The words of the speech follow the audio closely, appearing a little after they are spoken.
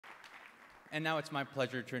And now it's my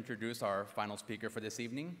pleasure to introduce our final speaker for this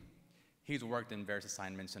evening. He's worked in various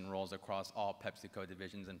assignments and roles across all PepsiCo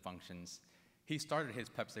divisions and functions. He started his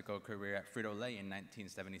PepsiCo career at Frito-Lay in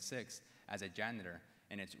 1976 as a janitor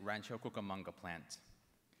in its Rancho Cucamonga plant.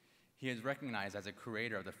 He is recognized as a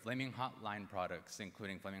creator of the Flaming Hot line products,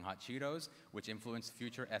 including Flaming Hot Cheetos, which influenced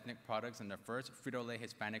future ethnic products in the first Frito-Lay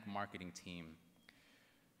Hispanic marketing team.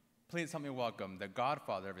 Please help me welcome the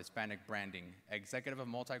godfather of Hispanic branding, executive of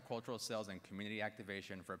multicultural sales and community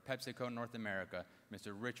activation for PepsiCo North America,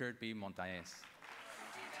 Mr. Richard B. Montanez.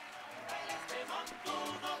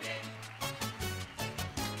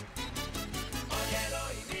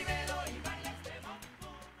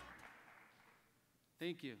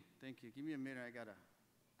 Thank you, thank you. Give me a minute, I gotta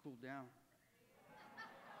cool down.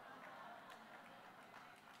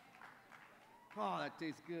 Oh, that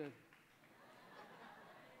tastes good.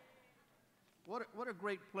 What a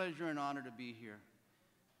great pleasure and honor to be here.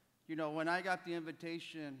 You know, when I got the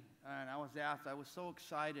invitation and I was asked, I was so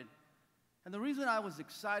excited. And the reason I was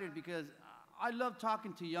excited because I love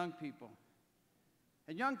talking to young people.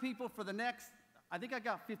 And young people for the next, I think I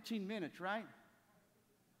got 15 minutes, right?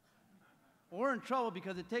 We're in trouble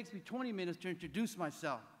because it takes me 20 minutes to introduce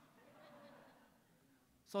myself.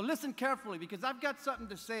 So listen carefully because I've got something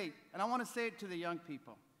to say, and I want to say it to the young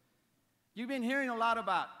people. You've been hearing a lot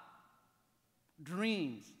about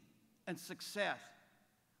dreams and success.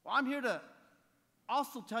 Well, I'm here to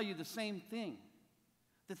also tell you the same thing,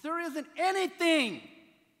 that there isn't anything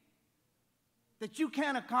that you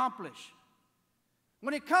can't accomplish.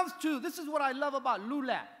 When it comes to, this is what I love about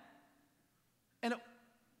LULAC. And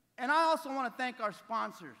I also want to thank our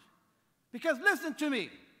sponsors. Because listen to me,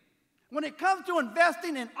 when it comes to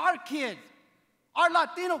investing in our kids, our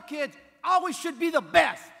Latino kids always should be the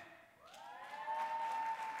best.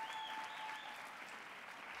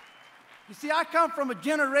 You see, I come from a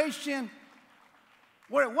generation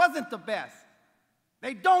where it wasn't the best.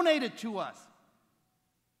 They donated to us.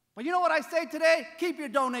 But you know what I say today? Keep your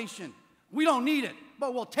donation. We don't need it,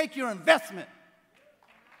 but we'll take your investment.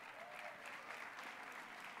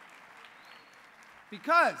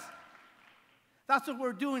 Because that's what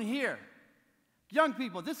we're doing here. Young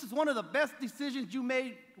people, this is one of the best decisions you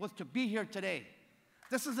made was to be here today.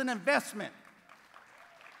 This is an investment.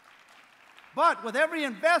 But with every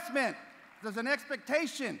investment, there's an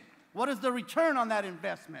expectation. What is the return on that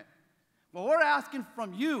investment? Well, we're asking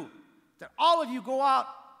from you that all of you go out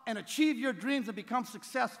and achieve your dreams and become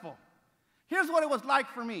successful. Here's what it was like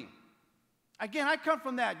for me. Again, I come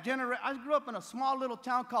from that generation. I grew up in a small little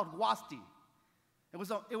town called Guasti. It was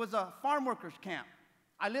a farm workers camp.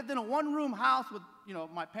 I lived in a one-room house with, you know,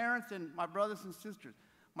 my parents and my brothers and sisters.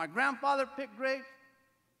 My grandfather picked grapes.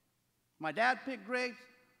 My dad picked grapes.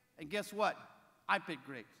 And guess what? I picked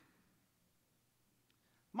grapes.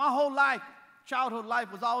 My whole life, childhood life,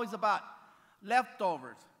 was always about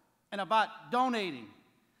leftovers and about donating,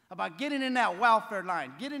 about getting in that welfare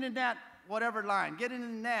line, getting in that whatever line, getting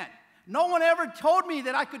in that. No one ever told me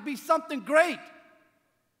that I could be something great.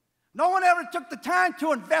 No one ever took the time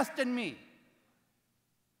to invest in me.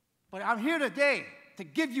 But I'm here today to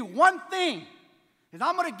give you one thing, is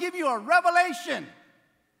I'm going to give you a revelation.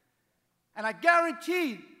 And I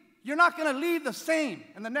guarantee you're not going to leave the same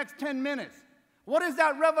in the next 10 minutes. What is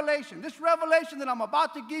that revelation? This revelation that I'm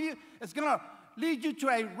about to give you is going to lead you to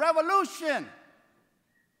a revolution.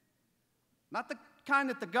 Not the kind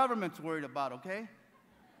that the government's worried about, okay?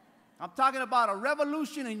 I'm talking about a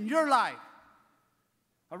revolution in your life.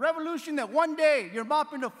 A revolution that one day you're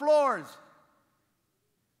mopping the floors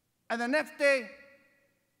and the next day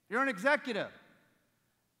you're an executive.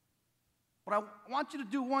 But I want you to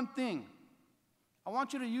do one thing. I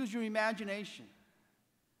want you to use your imagination.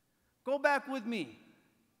 Go back with me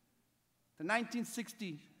to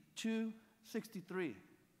 1962, 63.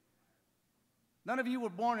 None of you were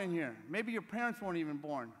born in here. Maybe your parents weren't even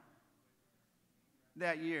born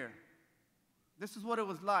that year. This is what it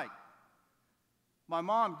was like. My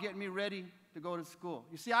mom getting me ready to go to school.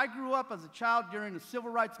 You see, I grew up as a child during the civil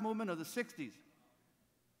rights movement of the 60s.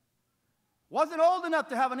 Wasn't old enough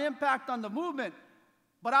to have an impact on the movement,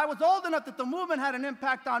 but I was old enough that the movement had an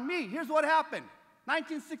impact on me. Here's what happened.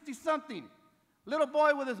 1960-something, little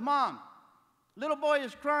boy with his mom. Little boy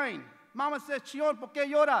is crying. Mama says, Chion, ¿por qué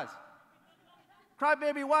lloras? Cry,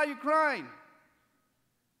 baby, why are you crying?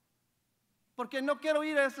 Porque no quiero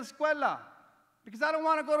ir a esa escuela. Because I don't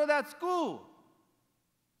want to go to that school.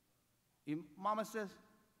 Y mama says,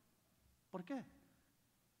 ¿por qué?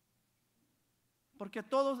 Porque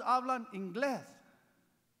todos hablan inglés.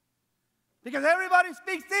 Because everybody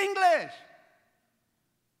speaks English.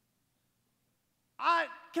 I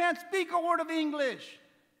can't speak a word of English.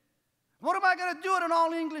 What am I going to do at an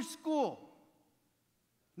all-English school?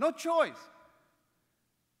 No choice.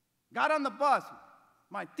 Got on the bus.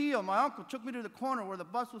 My tío, my uncle, took me to the corner where the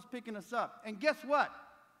bus was picking us up. And guess what?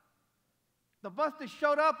 The bus that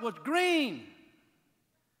showed up was green.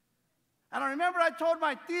 And I remember I told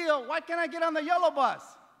my tío, why can't I get on the yellow bus?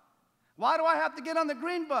 Why do I have to get on the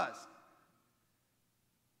green bus?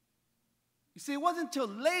 You see, it wasn't until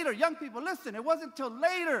later, young people, listen, it wasn't until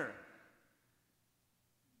later.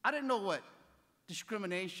 I didn't know what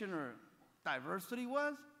discrimination or diversity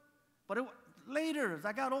was, but later, as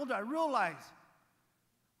I got older, I realized,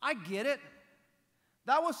 I get it.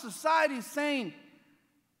 That was society saying,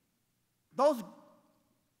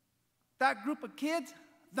 that group of kids,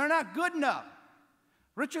 they're not good enough.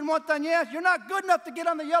 Richard Montanez, you're not good enough to get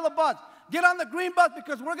on the yellow bus. Get on the green bus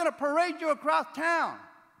because we're going to parade you across town.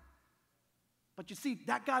 But you see,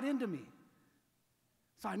 that got into me.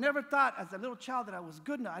 So I never thought as a little child that I was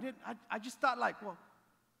good enough. I just thought like, well,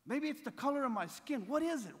 maybe it's the color of my skin. What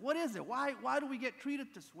is it? What is it? Why do we get treated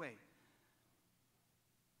this way?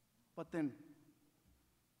 But then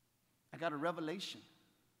I got a revelation.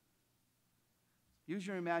 Use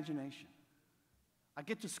your imagination. I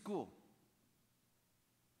get to school.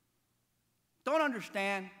 Don't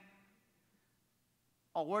understand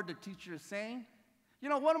a word the teacher is saying. You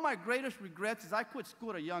know, one of my greatest regrets is I quit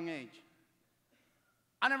school at a young age.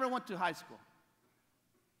 I never went to high school.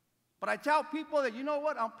 But I tell people that, you know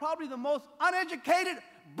what, I'm probably the most uneducated,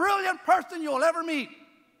 brilliant person you'll ever meet.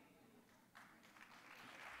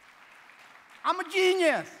 I'm a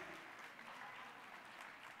genius.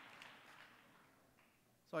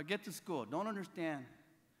 So I get to school, don't understand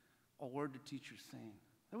a word the teacher's saying.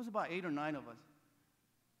 There was about 8 or 9 of us.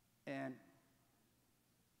 And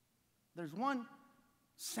there's one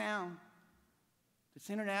sound that's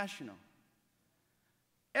international.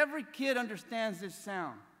 Every kid understands this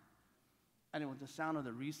sound. And it was the sound of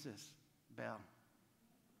the recess bell.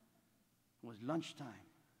 It was lunchtime.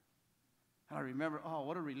 And I remember, oh,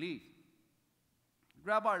 what a relief.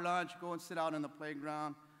 Grab our lunch, go and sit out in the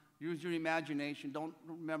playground. Use your imagination. Don't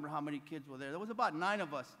remember how many kids were there. There was about 9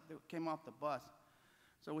 of us that came off the bus.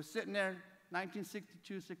 So we're sitting there,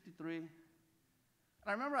 1962, 63. And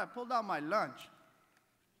I remember I pulled out my lunch.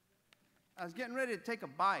 I was getting ready to take a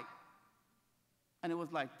bite. And it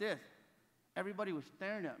was like this. Everybody was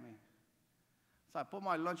staring at me. So I put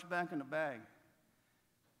my lunch back in the bag.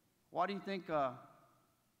 Why do you think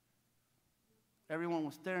everyone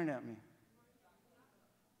was staring at me?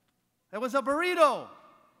 It was a burrito.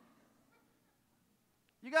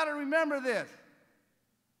 You got to remember this.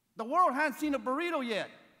 The world hadn't seen a burrito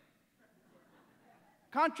yet.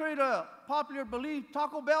 Contrary to popular belief,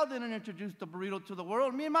 Taco Bell didn't introduce the burrito to the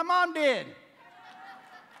world. Me and my mom did.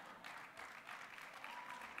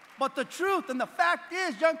 But the truth and the fact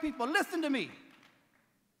is, young people, listen to me.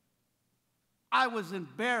 I was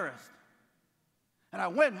embarrassed. And I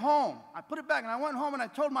went home. I put it back and I went home and I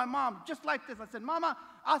told my mom, just like this. I said, Mama,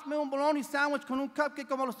 hazme un bologna sandwich con un cupcake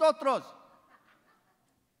como los otros.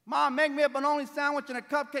 Mom, make me a bologna sandwich and a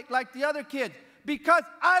cupcake like the other kids. Because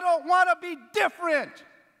I don't want to be different.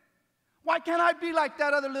 Why can't I be like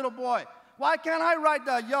that other little boy? Why can't I ride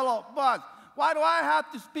the yellow bus? Why do I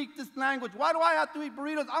have to speak this language? Why do I have to eat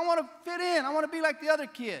burritos? I want to fit in. I want to be like the other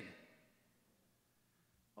kid.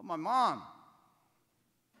 But my mom,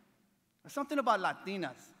 there's something about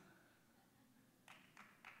Latinas.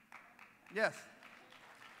 Yes.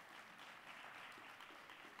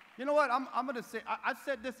 You know what? I'm going to say, I've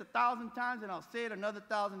said this 1,000 times and I'll say it another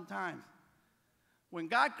 1,000 times. When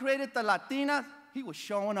God created the Latinas, he was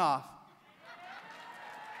showing off.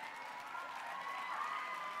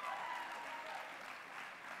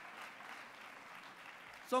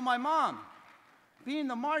 So my mom, being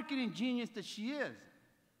the marketing genius that she is,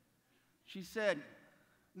 she said,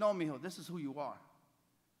 no, mijo, this is who you are.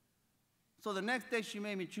 So the next day she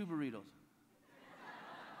made me 2 burritos.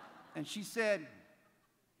 And she said,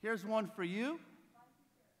 here's one for you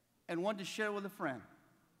and one to share with a friend.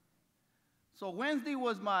 So Wednesday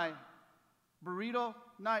was my burrito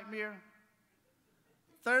nightmare.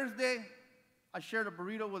 Thursday, I shared a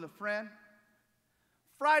burrito with a friend.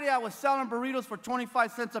 Friday, I was selling burritos for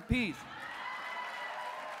 25 cents a piece.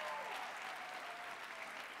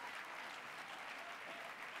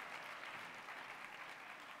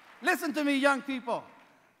 Listen to me, young people.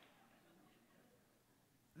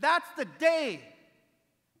 That's the day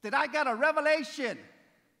that I got a revelation.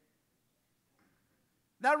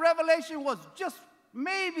 That revelation was just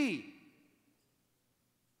maybe,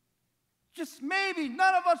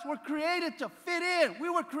 none of us were created to fit in. We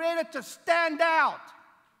were created to stand out.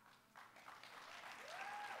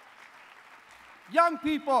 Young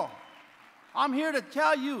people, I'm here to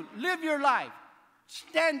tell you, live your life.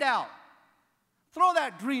 Stand out. Throw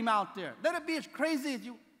that dream out there. Let it be as crazy as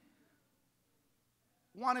you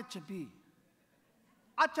want it to be.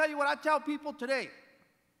 I tell you what I tell people today,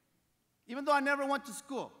 even though I never went to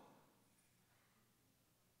school.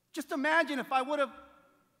 Just imagine if I would have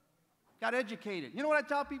got educated. You know what I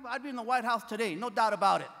tell people? I'd be in the White House today, no doubt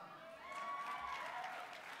about it.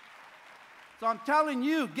 So I'm telling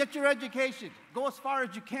you, get your education. Go as far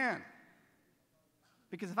as you can.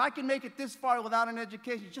 Because if I can make it this far without an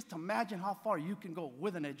education, just imagine how far you can go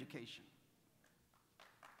with an education.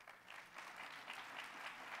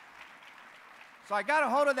 So I got a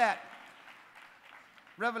hold of that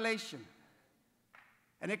revelation.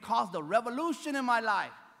 And it caused a revolution in my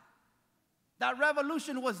life. That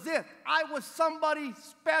revolution was this. I was somebody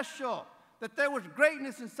special, that there was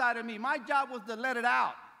greatness inside of me. My job was to let it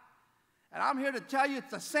out. And I'm here to tell you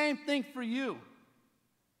it's the same thing for you.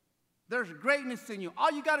 There's greatness in you.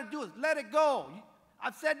 All you got to do is let it go.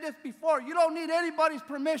 I've said this before. You don't need anybody's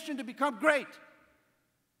permission to become great.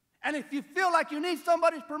 And if you feel like you need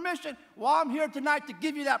somebody's permission, well, I'm here tonight to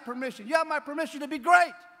give you that permission. You have my permission to be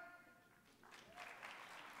great.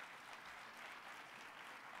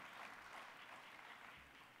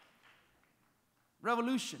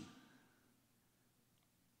 Revolution.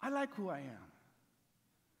 I like who I am.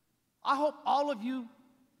 I hope all of you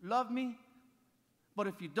love me, but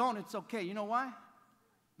if you don't, it's okay. You know why?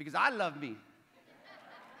 Because I love me.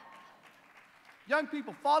 Young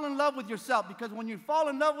people, fall in love with yourself, because when you fall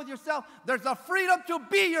in love with yourself, there's a freedom to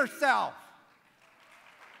be yourself.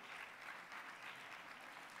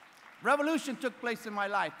 Revolution took place in my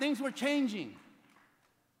life. Things were changing.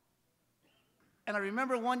 And I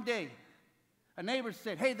remember one day, a neighbor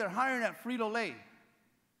said, hey, they're hiring at Frito-Lay.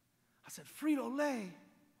 I said, Frito-Lay?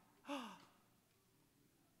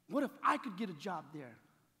 What if I could get a job there?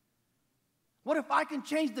 What if I can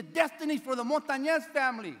change the destiny for the Montanez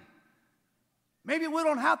family? Maybe we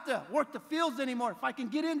don't have to work the fields anymore. If I can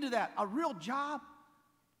get into that, a real job.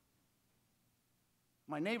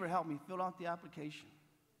 My neighbor helped me fill out the application.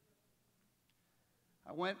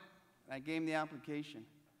 I went and I gave him the application.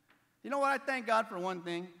 You know what? I thank God for one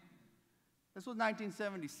thing. This was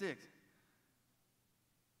 1976.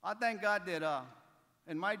 I thank God that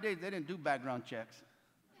in my days, they didn't do background checks.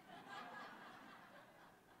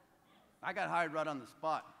 I got hired right on the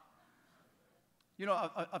spot. You know,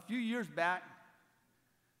 a few years back,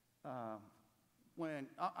 when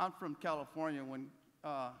I'm from California, when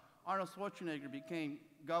Arnold Schwarzenegger became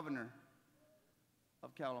governor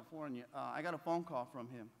of California, I got a phone call from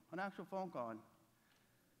him, an actual phone call.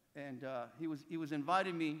 And he was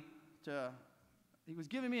inviting me to, he was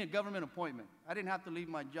giving me a government appointment. I didn't have to leave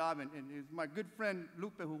my job, and my good friend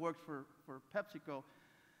Lupe, who works for PepsiCo,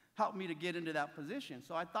 helped me to get into that position.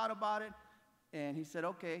 So I thought about it, and he said,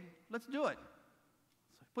 okay, let's do it.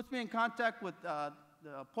 So he puts me in contact with the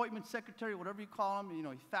appointment secretary, whatever you call him. You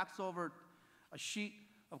know, he faxed over a sheet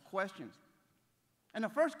of questions. And the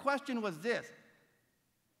first question was this: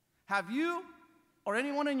 have you or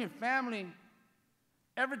anyone in your family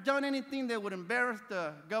ever done anything that would embarrass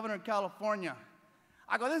the governor of California?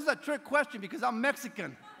 I go, this is a trick question because I'm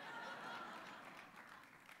Mexican.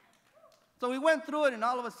 So we went through it, and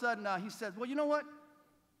all of a sudden he says, well, you know what?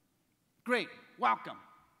 Great, welcome.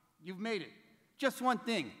 You've made it. Just one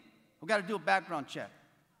thing. We've got to do a background check.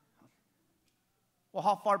 Well,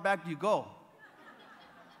 how far back do you go?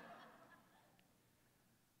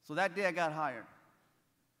 So that day I got hired.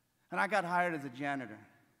 And I got hired as a janitor.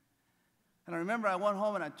 And I remember I went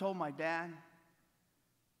home and I told my dad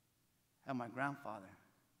and my grandfather.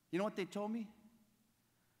 You know what they told me?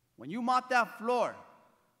 When you mop that floor,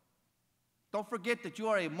 don't forget that you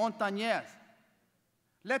are a Montanez.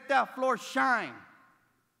 Let that floor shine.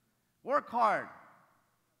 Work hard.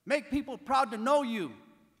 Make people proud to know you.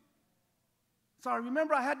 So I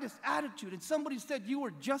remember I had this attitude, and somebody said, you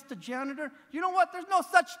were just a janitor? You know what? There's no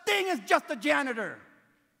such thing as just a janitor.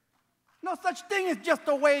 No such thing as just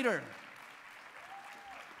a waiter.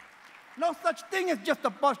 No such thing as just a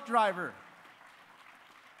bus driver.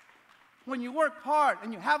 When you work hard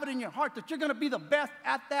and you have it in your heart that you're going to be the best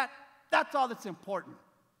at that, that's all that's important.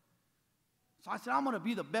 So I said, I'm going to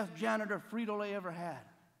be the best janitor Frito-Lay ever had.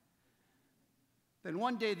 Then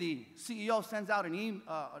one day the CEO sends out an email.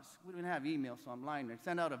 We didn't have email, so I'm lying. They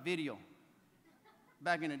sent out a video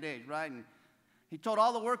back in the days, right? And he told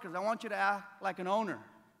all the workers, I want you to act like an owner.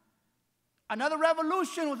 Another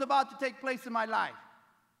revolution was about to take place in my life.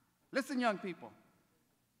 Listen, young people.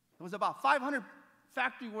 There was about 500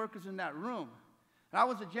 factory workers in that room. And I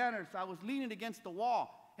was a janitor, so I was leaning against the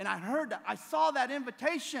wall. And I heard that. I saw that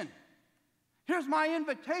invitation. Here's my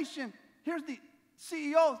invitation here's the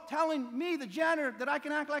CEO telling me, the janitor, that I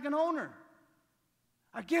can act like an owner.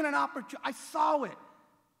 Again, an opportunity. I saw it.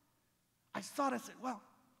 I saw it. I said, well,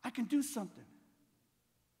 I can do something.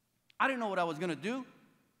 I didn't know what I was going to do.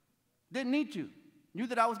 Didn't need to. Knew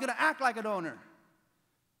that I was going to act like an owner.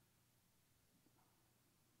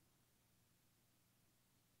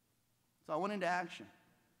 So I went into action.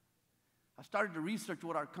 I started to research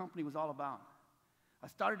what our company was all about. I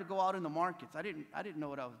started to go out in the markets. I didn't know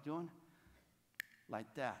what I was doing.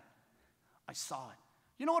 Like that. I saw it.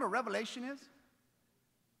 You know what a revelation is?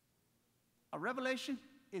 A revelation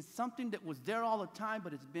is something that was there all the time,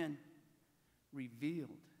 but it's been revealed.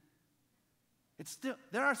 It's still,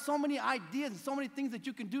 there are so many ideas and so many things that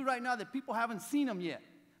you can do right now that people haven't seen them yet.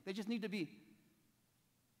 They just need to be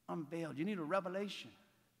unveiled. You need a revelation.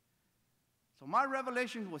 So my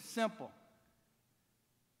revelation was simple.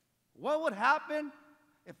 What would happen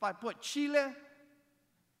if I put Chile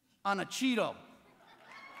on a Cheeto?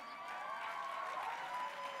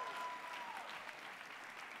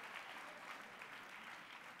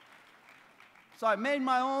 So I made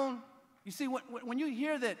my own. You see, when you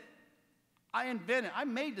hear that I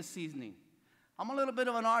made the seasoning. I'm a little bit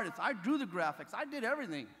of an artist. I drew the graphics. I did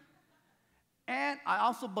everything. And I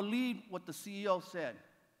also believed what the CEO said.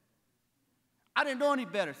 I didn't know any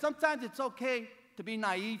better. Sometimes it's okay to be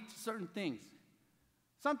naive to certain things.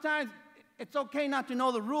 Sometimes it's okay not to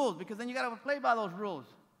know the rules, because then you got to play by those rules.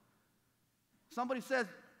 Somebody says,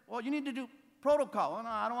 well, you need to do protocol. Well, no,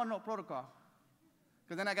 I don't want to know protocol,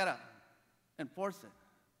 because then I got to enforce it.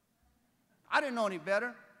 I didn't know any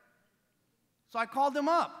better. So I called them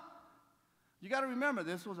up. You got to remember,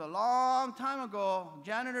 this was a long time ago.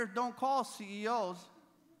 Janitors don't call CEOs.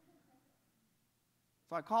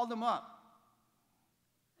 So I called them up.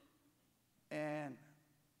 And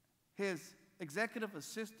his executive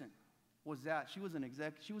assistant was that. She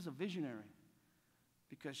was a visionary.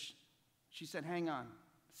 Because she said, hang on,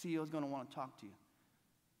 the CEO's going to want to talk to you.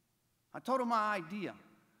 I told him my idea.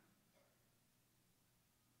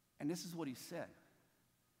 And this is what he said.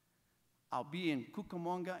 I'll be in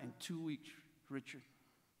Cucamonga in 2 weeks, Richard.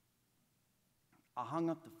 I hung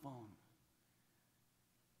up the phone.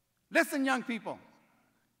 Listen, young people.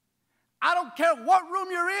 I don't care what room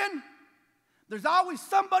you're in. There's always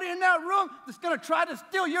somebody in that room that's going to try to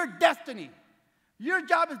steal your destiny. Your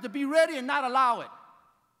job is to be ready and not allow it.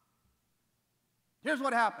 Here's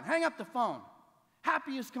what happened. Hang up the phone.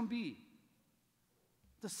 Happy as can be.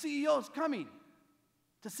 The CEO is coming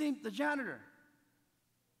to see the janitor.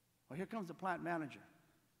 Well, here comes the plant manager.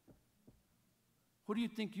 Who do you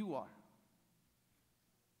think you are?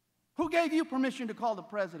 Who gave you permission to call the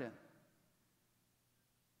president?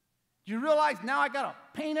 Do you realize now I got to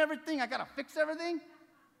paint everything? I got to fix everything?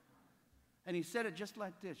 And he said it just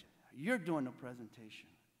like this. You're doing the presentation.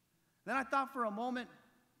 Then I thought for a moment,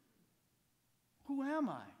 who am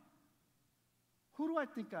I? Who do I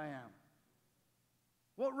think I am?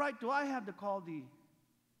 What right do I have to call the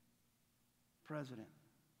president?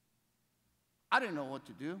 I didn't know what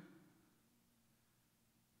to do.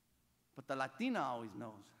 But the Latina always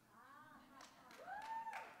knows.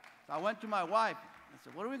 So I went to my wife. I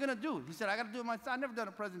said, what are we going to do? He said, I got to do it myself. I've never done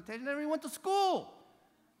a presentation. I never even went to school.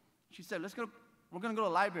 She said, we're going to go to the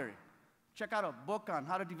library. Check out a book on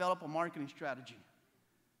how to develop a marketing strategy.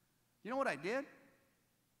 You know what I did?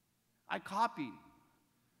 I copied,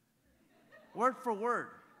 word for word,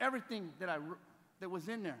 everything that was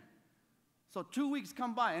in there. So 2 weeks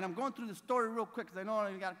come by, and I'm going through the story real quick because I know I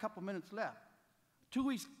only got a couple minutes left. 2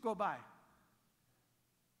 weeks go by.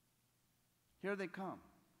 Here they come.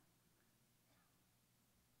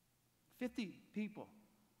 50 people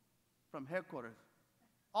from headquarters,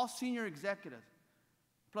 all senior executives,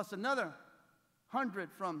 plus another 100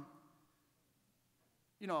 from,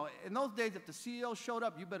 you know, in those days, if the CEO showed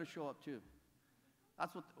up, you better show up too.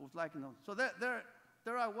 That's what it was like in those. So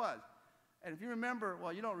there I was. And if you remember,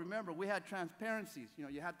 well, you don't remember, we had transparencies. You know,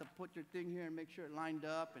 you had to put your thing here and make sure it lined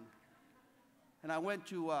up. And I went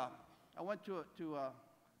to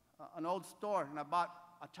an old store, and I bought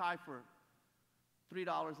a tie for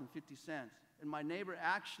 $3.50. And my neighbor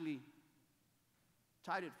actually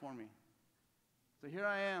tied it for me. So here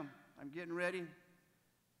I am. I'm getting ready.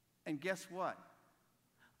 And guess what?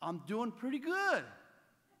 I'm doing pretty good.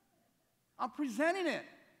 I'm presenting it.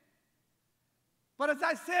 But as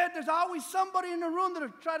I said, there's always somebody in the room that'll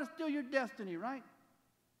try to steal your destiny, right?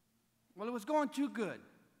 Well, it was going too good.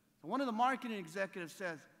 So one of the marketing executives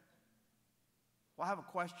says, well, I have a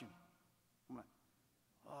question. I'm like,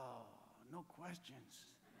 oh, no questions.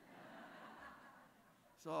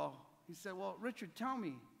 So he said, well, Richard, tell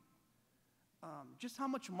me, just how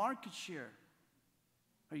much market share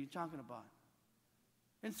are you talking about?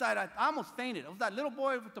 Inside, I almost fainted. It was that little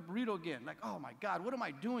boy with the burrito again. Like, oh my God, what am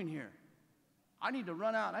I doing here? I need to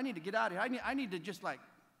run out. I need to get out of here. I need to just like,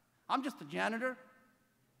 I'm just a janitor.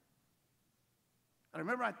 And I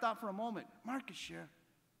remember I thought for a moment, market share,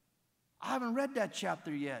 I haven't read that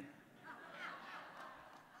chapter yet.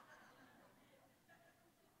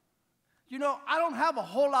 You know, I don't have a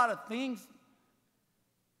whole lot of things.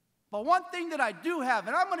 But one thing that I do have,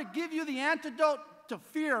 and I'm going to give you the antidote to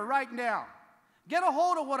fear right now. Get a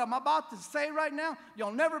hold of what I'm about to say right now.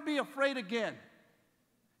 You'll never be afraid again.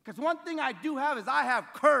 Because one thing I do have is I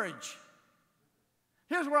have courage.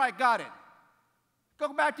 Here's where I got it.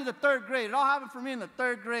 Go back to the 3rd grade. It all happened for me in the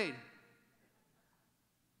 3rd grade.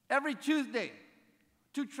 Every Tuesday,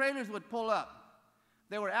 2 trailers would pull up.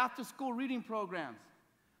 They were after-school reading programs.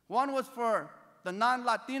 One was for the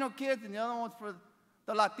non-Latino kids, and the other one was for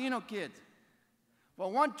the Latino kids.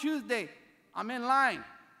 Well, one Tuesday, I'm in line.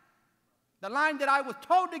 The line that I was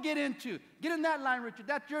told to get into. Get in that line, Richard.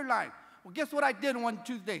 That's your line. Well, guess what I did one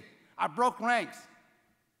Tuesday? I broke ranks.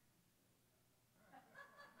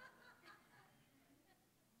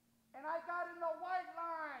 And I got in the white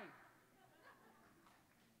line.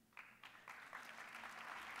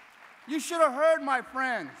 You should have heard, my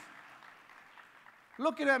friends.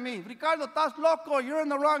 Looking at me. Ricardo, estás loco. You're in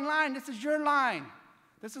the wrong line. This is your line.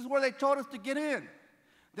 This is where they told us to get in.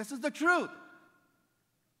 This is the truth.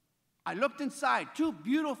 I looked inside. 2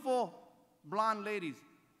 beautiful blonde ladies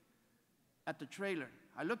at the trailer.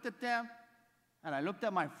 I looked at them, and I looked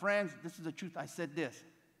at my friends. This is the truth. I said this.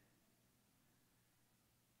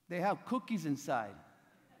 They have cookies inside.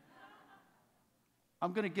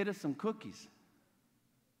 I'm going to get us some cookies.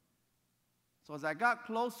 So as I got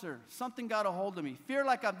closer, something got a hold of me. Fear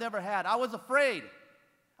like I've never had. I was afraid.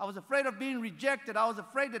 I was afraid of being rejected. I was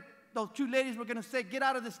afraid that those 2 ladies were going to say, get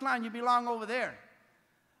out of this line. You belong over there.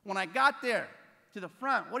 When I got there to the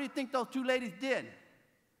front, what do you think those 2 ladies did?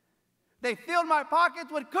 They filled my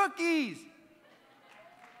pockets with cookies.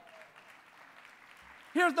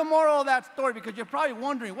 Here's the moral of that story, because you're probably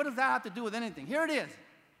wondering, what does that have to do with anything? Here it is.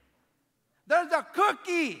 There's a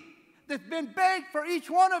cookie that's been baked for each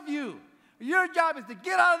one of you. Your job is to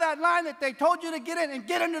get out of that line that they told you to get in and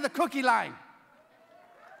get into the cookie line.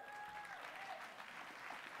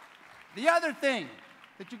 The other thing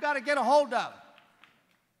that you got to get a hold of.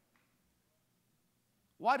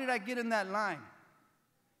 Why did I get in that line?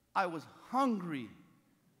 I was hungry.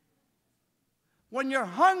 When you're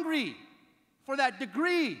hungry for that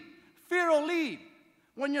degree, fear will leave.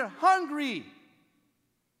 When you're hungry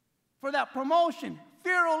for that promotion,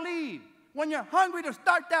 fear will leave. When you're hungry to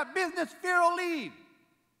start that business, fear will leave.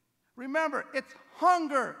 Remember, it's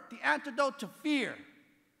hunger, the antidote to fear.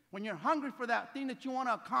 When you're hungry for that thing that you want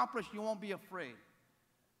to accomplish, you won't be afraid.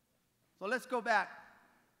 So let's go back,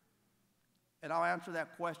 and I'll answer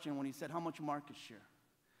that question when he said, how much market share?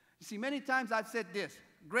 You see, many times I've said this,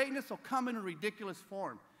 greatness will come in a ridiculous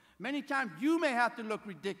form. Many times you may have to look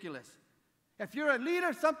ridiculous. If you're a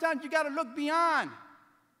leader, sometimes you got to look beyond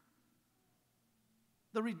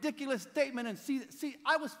the ridiculous statement and see,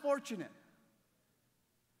 I was fortunate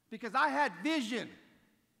because I had vision.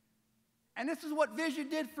 And this is what vision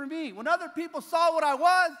did for me. When other people saw what I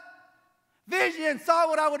was, vision saw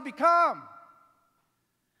what I would become.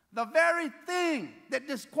 The very thing that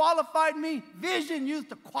disqualified me, vision used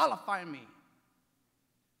to qualify me.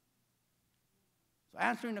 So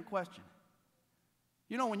answering the question,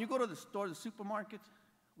 you know, when you go to the store, the supermarkets,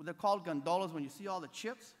 they're called gondolas when you see all the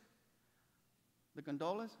chips, the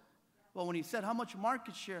gondolas. Well, when he said, how much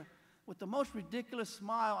market share, with the most ridiculous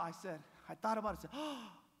smile, I thought about it, I said, oh,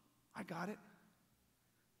 I got it.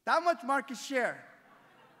 That much market share.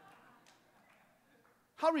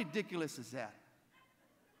 How ridiculous is that?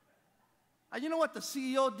 And you know what the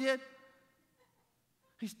CEO did?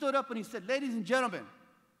 He stood up and he said, ladies and gentlemen,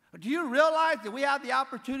 do you realize that we have the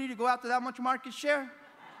opportunity to go after that much market share?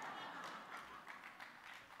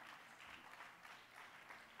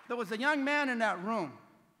 There was a young man in that room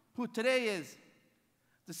who today is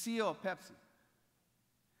the CEO of Pepsi.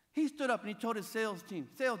 He stood up and he told his sales team,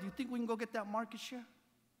 sales, do you think we can go get that market share?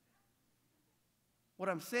 What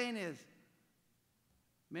I'm saying is,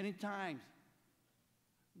 many times,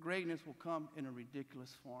 greatness will come in a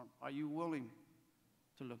ridiculous form. Are you willing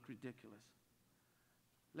to look ridiculous?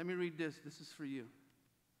 Let me read this. This is for you.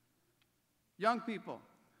 Young people,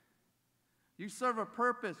 you serve a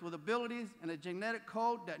purpose with abilities and a genetic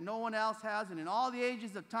code that no one else has, and in all the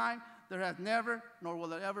ages of time, there has never, nor will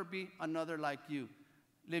there ever be another like you.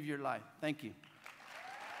 Live your life. Thank you.